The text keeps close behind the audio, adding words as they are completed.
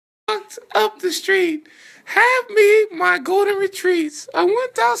walked up the street. Have me my golden retreats. I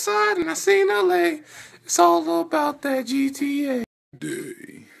went outside and I seen LA. It's all about that GTA.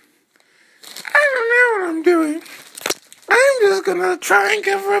 Day. I don't know what I'm doing. I'm just gonna try and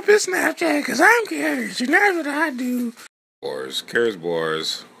cover up his Snapchat because I'm Karis. And that's what I do. Karis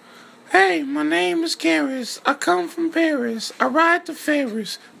bars. Hey, my name is Karis. I come from Paris. I ride the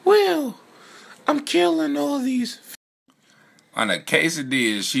Ferris. Well, I'm killing all these. On a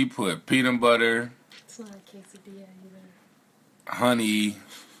quesadilla, she put peanut butter. It's not a quesadilla either. Honey.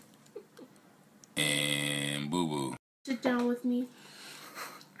 And boo-boo. Sit down with me.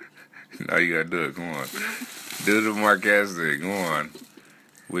 Now you gotta do it. Come on. Do the Marquez thing. Go on.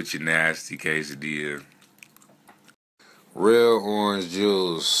 With your nasty quesadilla. Real orange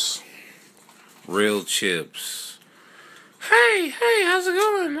juice. Real chips. Hey, how's it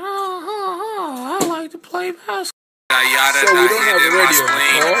going? I like to play basketball. So we don't have a radio call.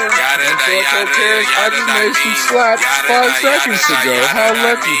 And so it's okay. I just made some slaps 5 seconds ago. How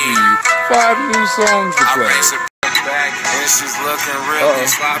lucky for you. 5 new songs to play. And she's looking really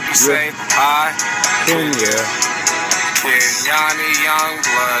sloppy, say hi. Yeah. Yanni young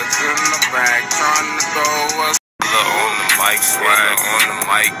bloods in the back, trying to go us. On the mic, swag on the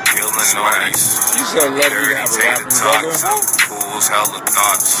mic, feeling nice. You so lucky to have a rapping brother. Fools, hella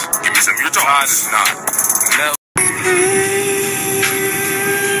thoughts. Give me some. You're too hot as not. Never.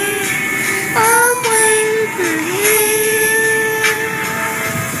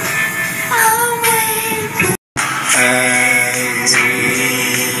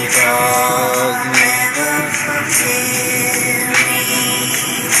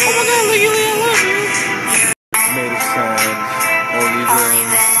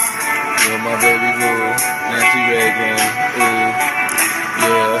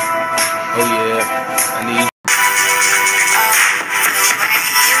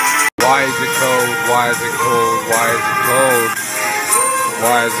 Why is it cold? Why is it cold? Why is it cold?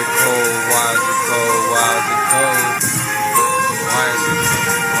 Why is it cold? Why is it cold? Why is it cold? Why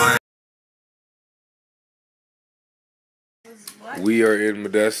is it cold? We are in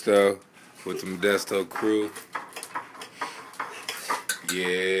Modesto with the Modesto crew.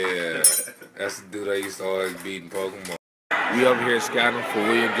 Yeah, that's the dude I used to always beat in Pokemon. We over here scouting for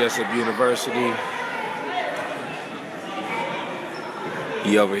William Jessup University.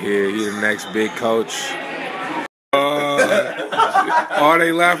 He over here, he the next big coach. Oh,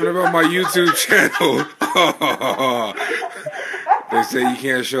 they laughing about my YouTube channel. They say you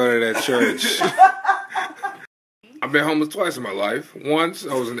can't show that at church. I've been homeless twice in my life. Once,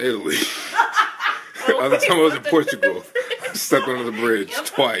 I was in Italy. The other time I was in Portugal. Stuck under the bridge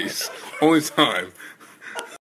twice. Only time.